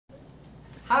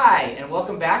Hi, and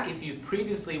welcome back if you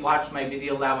previously watched my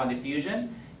video lab on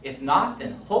diffusion. If not,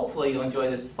 then hopefully you'll enjoy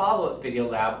this follow-up video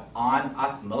lab on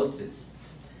osmosis.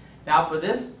 Now for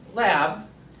this lab,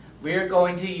 we're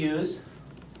going to use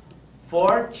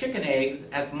 4 chicken eggs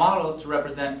as models to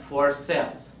represent 4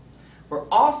 cells. We're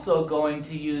also going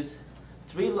to use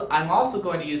I'm also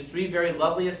going to use 3 very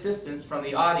lovely assistants from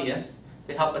the audience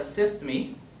to help assist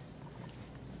me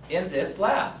in this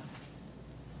lab.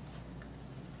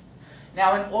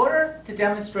 Now, in order to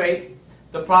demonstrate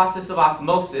the process of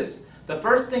osmosis, the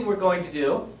first thing we're going to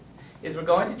do is we're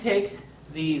going to take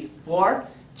these 4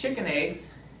 chicken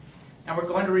eggs and we're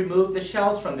going to remove the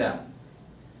shells from them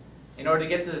in order to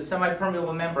get to the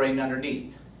semi-permeable membrane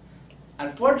underneath.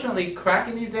 Unfortunately,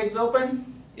 cracking these eggs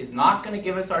open is not going to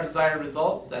give us our desired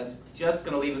results. That's just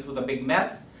going to leave us with a big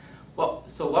mess.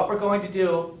 So what we're going to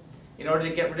do in order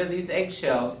to get rid of these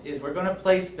eggshells is we're going to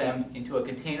place them into a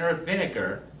container of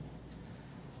vinegar.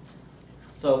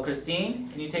 So Christine,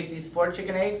 can you take these 4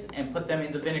 chicken eggs and put them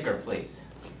in the vinegar, please?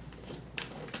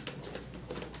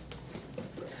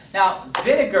 Now,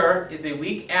 vinegar is a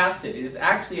weak acid. It is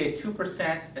actually a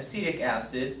 2% acetic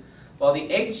acid, while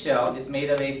the eggshell is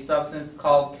made of a substance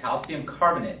called calcium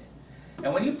carbonate.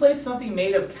 And when you place something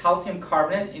made of calcium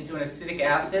carbonate into an acetic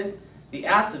acid, the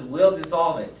acid will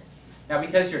dissolve it. Now,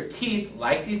 because your teeth,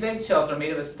 like these eggshells, are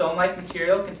made of a stone-like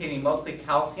material containing mostly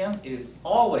calcium, it is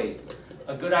always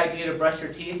a good idea to brush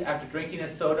your teeth after drinking a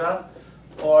soda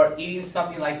or eating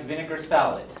something like vinegar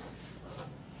salad.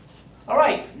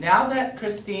 Alright, now that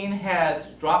Christine has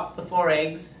dropped the 4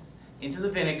 eggs into the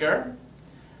vinegar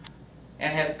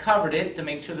and has covered it to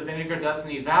make sure the vinegar doesn't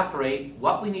evaporate,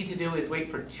 what we need to do is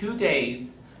wait for 2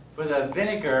 days for the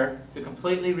vinegar to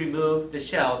completely remove the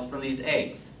shells from these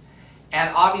eggs.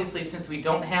 And obviously, since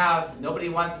nobody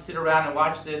wants to sit around and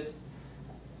watch this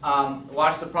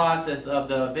watch the process of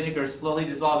the vinegar slowly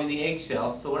dissolving the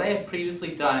eggshells. So what I had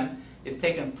previously done is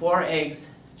taken 4 eggs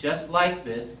just like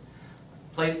this,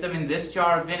 placed them in this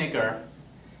jar of vinegar,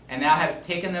 and now have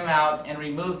taken them out and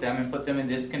removed them and put them in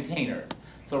this container.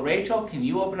 So Rachel, can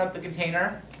you open up the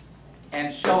container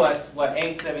and show us what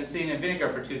eggs that have been sitting in vinegar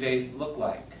for 2 days look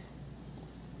like?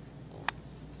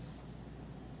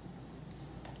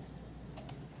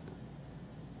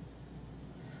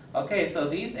 Okay, so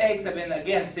these eggs have been,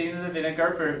 again, sitting in the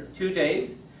vinegar for 2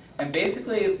 days. And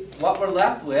basically, what we're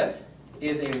left with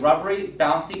is a rubbery,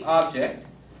 bouncy object.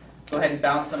 Go ahead and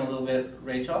bounce them a little bit,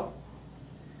 Rachel.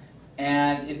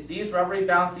 And it's these rubbery,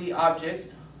 bouncy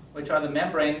objects, which are the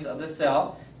membranes of the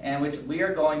cell, and which we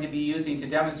are going to be using to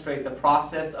demonstrate the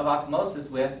process of osmosis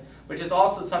with, which is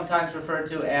also sometimes referred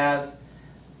to as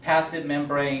passive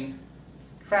membrane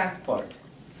transport.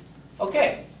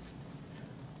 Okay.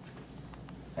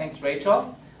 Thanks,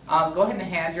 Rachel. Go ahead and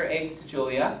hand your eggs to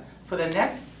Julia. For the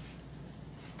next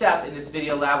step in this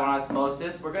video lab on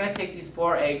osmosis, we're going to take these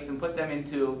 4 eggs and put them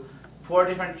into 4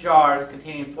 different jars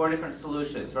containing 4 different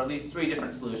solutions, or at least 3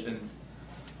 different solutions.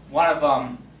 One of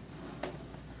them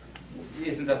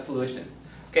isn't a solution.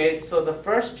 Okay, so the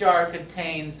first jar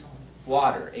contains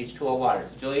water, H2O water.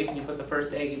 So Julia, can you put the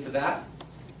first egg into that?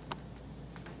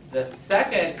 The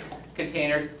second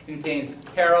container contains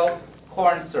Karo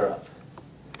corn syrup.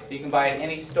 You can buy it at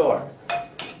any store.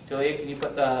 Julia, can you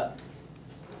put the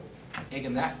egg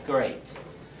in that? Great.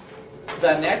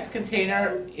 The next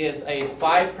container is a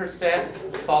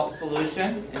 5% salt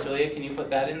solution. And Julia, can you put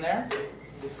that in there?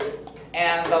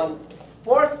 And the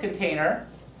 4th container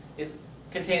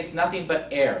contains nothing but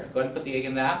air. Go ahead and put the egg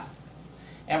in that.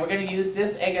 And we're going to use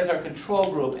this egg as our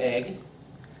control group egg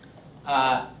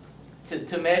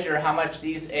to measure how much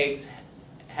these eggs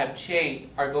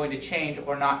are going to change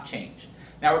or not change.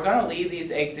 Now we're going to leave these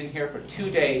eggs in here for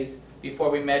 2 days before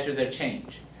we measure their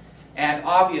change. And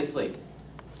obviously,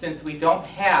 since we don't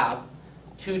have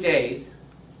 2 days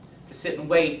to sit and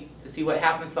wait to see what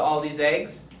happens to all these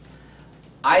eggs,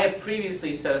 I have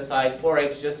previously set aside 4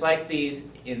 eggs just like these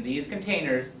in these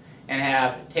containers and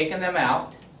have taken them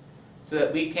out so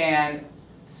that we can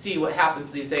see what happens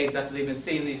to these eggs after they've been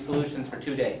sitting in these solutions for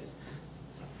 2 days.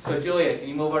 So Julia, can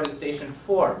you move over to station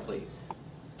 4, please?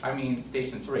 I mean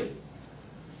station 3.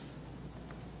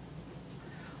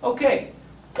 Okay,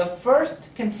 the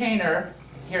first container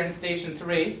here in station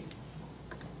 3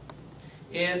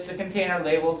 is the container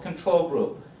labeled control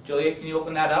group. Julia, can you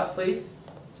open that up, please?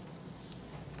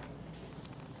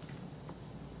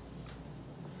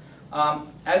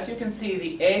 As you can see,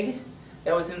 the egg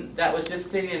that was just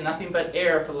sitting in nothing but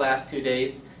air for the last 2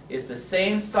 days is the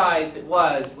same size it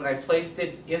was when I placed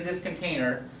it in this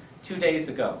container 2 days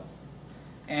ago.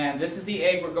 And this is the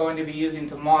egg we're going to be using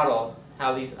to model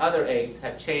how these other eggs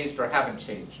have changed or haven't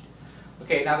changed.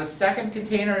 Okay, now the second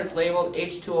container is labeled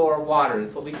H2O or water.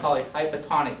 It's what we call a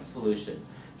hypotonic solution.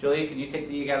 Julia, can you take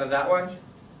the egg out of that one?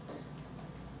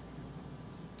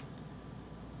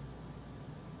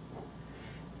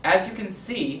 As you can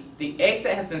see, the egg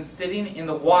that has been sitting in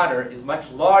the water is much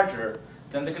larger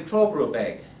than the control group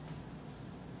egg.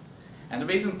 And the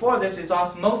reason for this is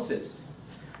osmosis.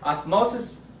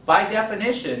 Osmosis, by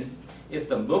definition, is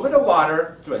the movement of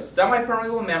water through a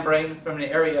semi-permeable membrane from an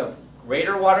area of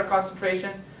greater water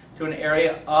concentration to an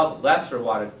area of lesser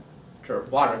water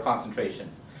concentration.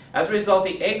 As a result,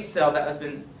 the egg cell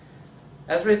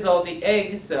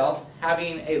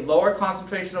having a lower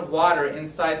concentration of water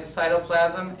inside the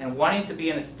cytoplasm and wanting to be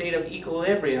in a state of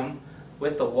equilibrium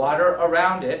with the water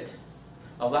around it,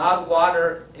 allowed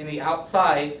water in the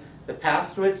outside to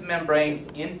pass through its membrane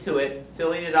into it,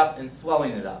 filling it up and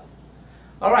swelling it up.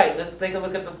 All right, let's take a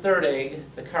look at the third egg,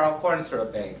 the caramel corn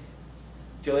syrup egg.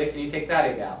 Julia, can you take that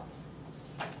egg out?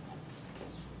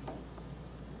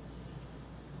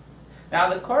 Now,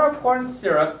 the caramel corn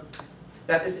syrup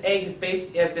that this egg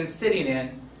has been sitting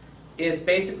in is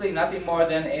basically nothing more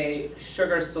than a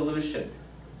sugar solution.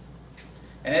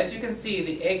 And as you can see,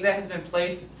 the egg that has been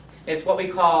placed, it's what we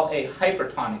call a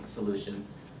hypertonic solution,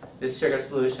 this sugar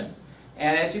solution.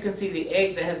 And as you can see, the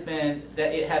egg that has been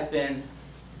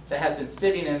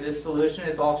sitting in this solution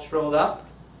is all shriveled up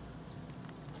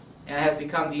and has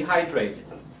become dehydrated.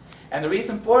 And the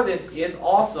reason for this is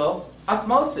also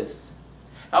osmosis.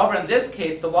 However, in this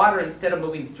case, the water, instead of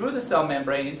moving through the cell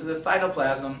membrane into the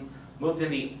cytoplasm, moved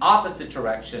in the opposite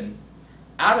direction,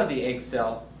 out of the egg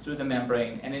cell, through the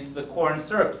membrane, and into the corn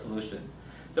syrup solution.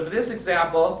 So for this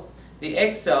example, the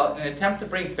egg cell, in an attempt to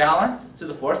bring balance to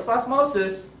the force of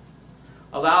osmosis,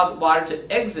 allowed water to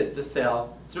exit the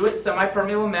cell through its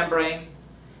semi-permeable membrane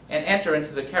and enter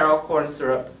into the caramel corn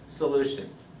syrup solution.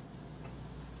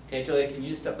 Okay, Julia, can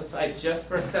you step aside just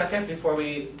for a second before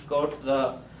we go to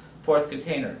the fourth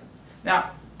container?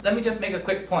 Now, let me just make a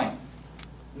quick point.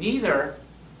 Neither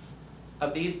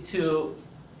of these two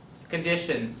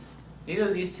conditions, neither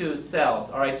of these two cells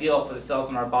are ideal for the cells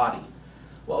in our body.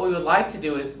 What we would like to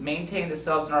do is maintain the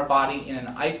cells in our body in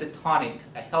an isotonic,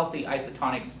 a healthy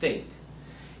isotonic state,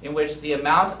 in which the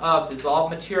amount of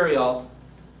dissolved material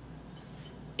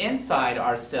inside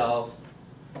our cells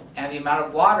and the amount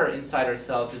of water inside our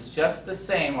cells is just the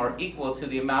same or equal to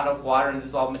the amount of water and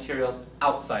dissolved materials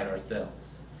outside our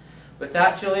cells. With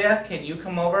that, Julia, can you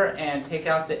come over and take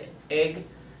out the egg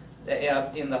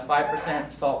in the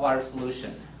 5% saltwater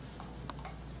solution?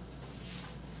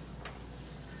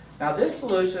 Now, this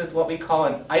solution is what we call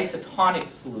an isotonic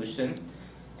solution,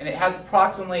 and it has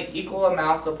approximately equal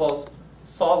amounts of both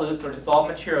solutes or dissolved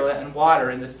material and water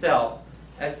in the cell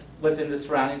as was in the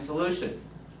surrounding solution.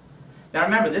 Now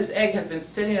remember, this egg has been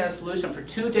sitting in a solution for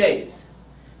 2 days,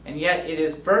 and yet it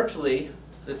is virtually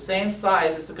the same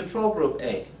size as the control group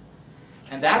egg.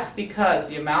 And that's because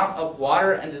the amount of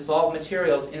water and dissolved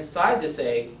materials inside this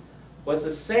egg was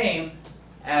the same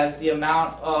as the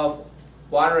amount of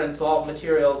water and dissolved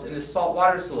materials in the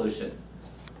saltwater solution.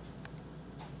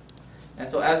 And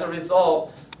so as a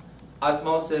result,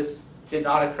 osmosis did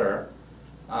not occur,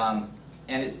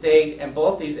 and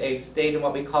both these eggs stayed in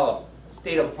what we call a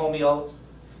state of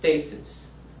homeostasis.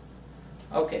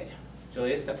 Okay,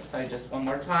 Julia, step aside just one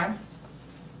more time.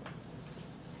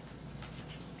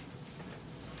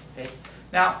 Okay.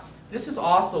 Now, this is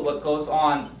also what goes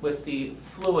on with the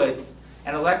fluids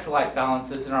and electrolyte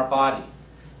balances in our body,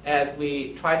 as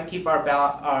we try to keep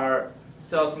our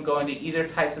cells from going to either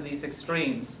types of these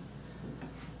extremes,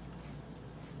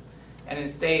 and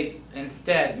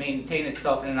instead maintain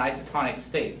itself in an isotonic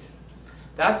state.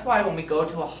 That's why when we go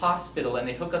to a hospital and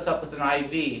they hook us up with an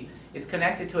IV, it's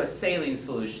connected to a saline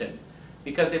solution.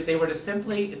 Because if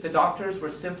the doctors were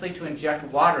simply to inject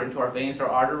water into our veins or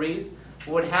arteries,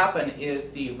 what would happen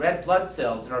is the red blood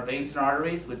cells in our veins and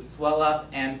arteries would swell up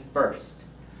and burst.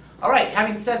 All right,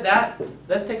 having said that,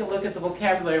 let's take a look at the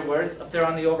vocabulary words up there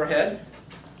on the overhead.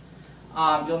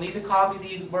 You'll need to copy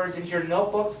these words into your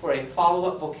notebooks for a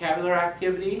follow-up vocabulary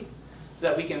activity so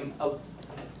that we can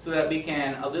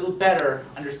a little better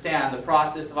understand the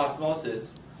process of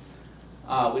osmosis,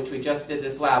 which we just did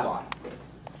this lab on.